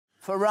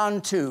For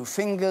round two,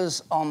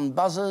 fingers on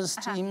buzzers,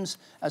 teams.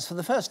 As for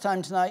the first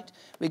time tonight,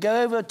 we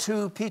go over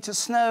to Peter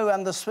Snow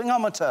and the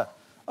swingometer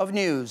of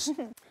news.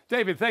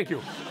 David, thank you.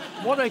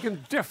 What I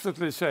can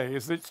definitely say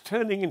is that it's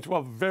turning into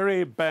a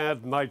very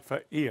bad night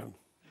for Ian.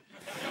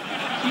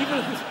 Even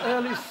at this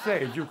early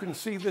stage, you can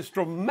see this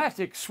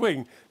dramatic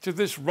swing to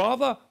this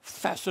rather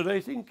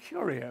fascinating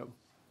curio.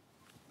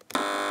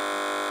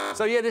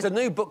 So, yeah, there's a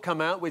new book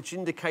come out which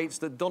indicates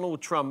that Donald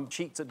Trump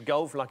cheats at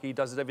golf like he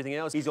does at everything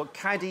else. He's got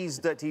caddies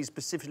that he's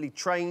specifically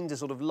trained to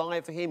sort of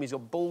lie for him. He's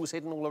got balls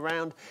hidden all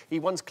around. He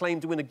once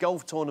claimed to win a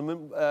golf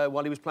tournament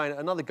while he was playing at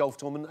another golf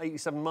tournament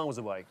 87 miles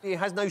away. He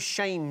has no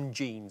shame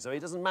gene, so it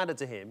doesn't matter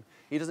to him.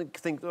 He doesn't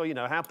think, oh, you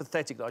know, how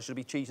pathetic that I should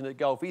be cheating at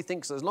golf. He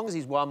thinks that as long as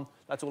he's won,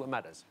 that's all that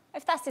matters.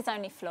 If that's his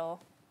only flaw,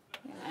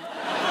 you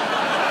know.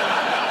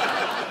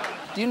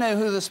 Do you know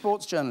who the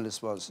sports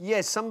journalist was?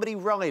 Yes, somebody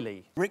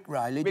Riley. Rick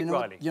Riley. Rick Do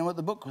Riley. you know what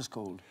the book was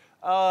called?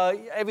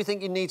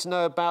 Everything you need to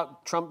know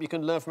about Trump you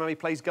can learn from how he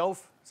plays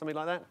golf, something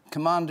like that.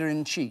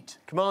 Commander-in-Cheat.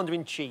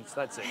 Commander-in-Chief,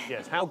 that's it,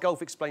 yes. How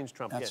golf explains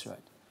Trump, That's yes.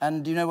 right.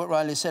 And do you know what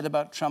Riley said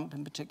about Trump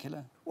in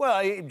particular?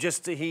 Well,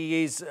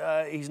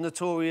 he's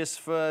notorious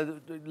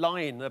for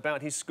lying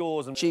about his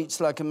scores and...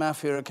 Cheats like a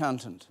mafia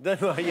accountant.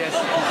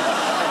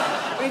 Yes.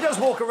 He does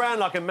walk around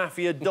like a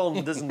mafia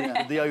don, doesn't he,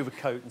 with the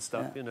overcoat and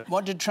stuff, you know.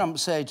 What did Trump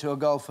say to a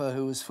golfer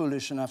who was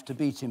foolish enough to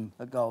beat him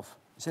at golf?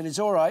 He said, "It's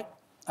all right.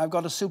 I've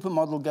got a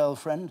supermodel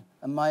girlfriend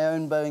and my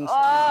own Boeing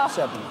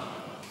 7.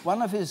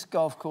 One of his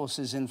golf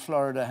courses in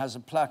Florida has a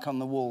plaque on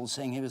the wall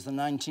saying he was the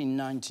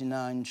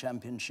 1999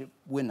 championship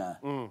winner.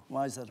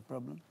 Why is that a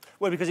problem?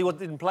 Well, because he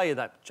didn't play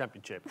that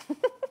championship.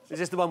 Is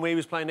this the one where he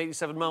was playing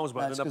 87 miles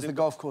away? That's because the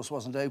golf course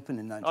wasn't open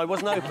in 1999. Oh, it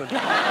wasn't open.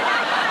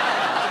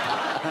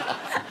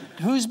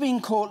 Who's been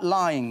caught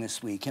lying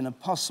this week in a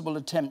possible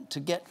attempt to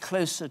get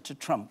closer to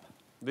Trump?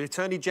 The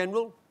Attorney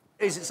General?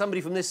 Is it somebody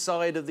from this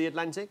side of the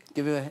Atlantic?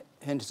 Give you a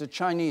hint, it's a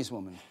Chinese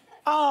woman.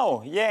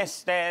 Oh,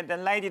 yes, the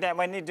lady that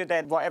went into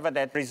that, whatever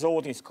that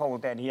resort is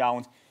called that he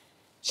owned,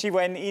 she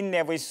went in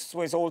there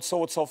with all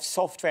sorts of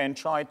software and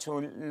tried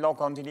to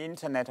log onto the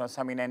internet or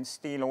something and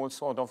steal all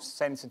sort of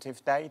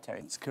sensitive data.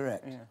 That's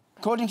correct. Yeah.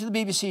 According to the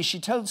BBC, she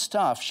told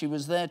staff she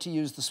was there to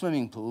use the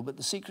swimming pool, but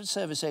the Secret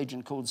Service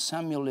agent called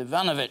Samuel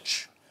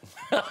Ivanovich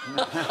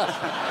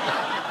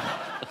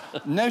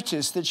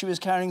noticed that she was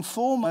carrying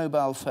 4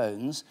 mobile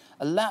phones,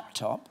 a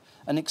laptop,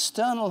 an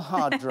external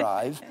hard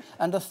drive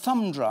and a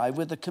thumb drive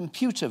with a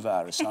computer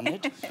virus on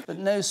it, but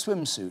no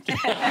swimsuit.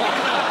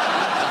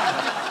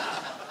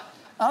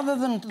 Other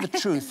than the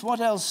truth,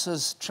 what else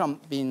has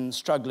Trump been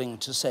struggling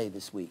to say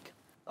this week?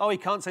 Oh, he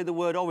can't say the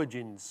word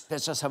origins.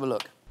 Let's just have a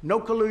look. No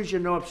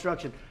collusion, no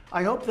obstruction.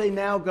 I hope they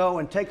now go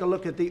and take a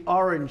look at the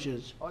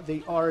oranges of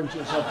the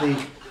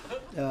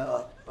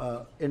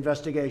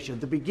investigation,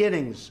 the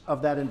beginnings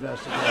of that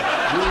investigation.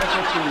 You look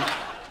at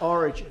the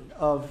origin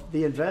of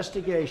the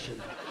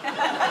investigation.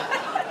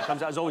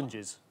 Comes out as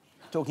oranges.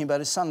 Talking about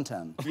his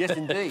suntan. Yes,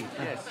 indeed,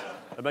 yes.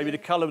 And maybe the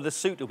colour of the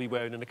suit he'll be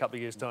wearing in a couple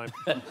of years' time.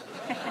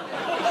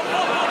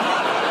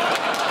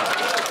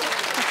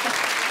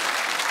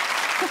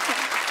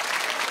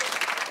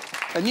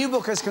 A new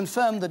book has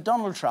confirmed that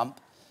Donald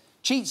Trump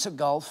cheats at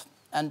golf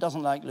and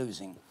doesn't like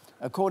losing.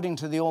 According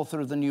to the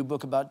author of the new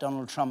book about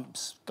Donald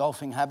Trump's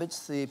golfing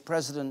habits, the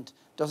president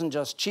doesn't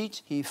just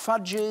cheat, he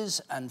fudges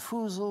and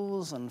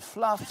foozles and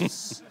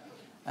fluffs,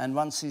 and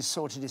once he's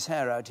sorted his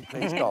hair out, he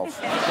plays golf.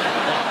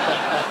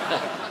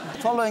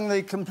 Following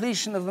the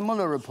completion of the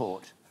Mueller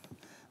report,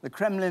 the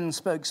Kremlin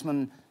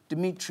spokesman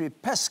Dmitry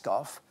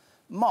Peskov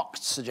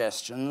mocked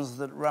suggestions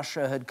that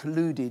Russia had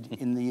colluded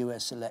in the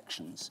US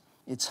elections.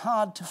 It's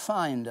hard to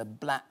find a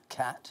black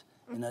cat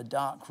in a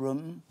dark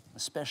room,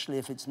 especially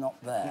if it's not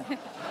there.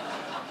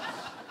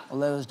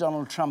 Although, as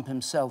Donald Trump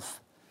himself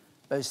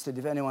boasted,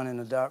 if anyone in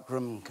a dark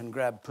room can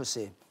grab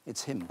pussy,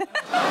 it's him.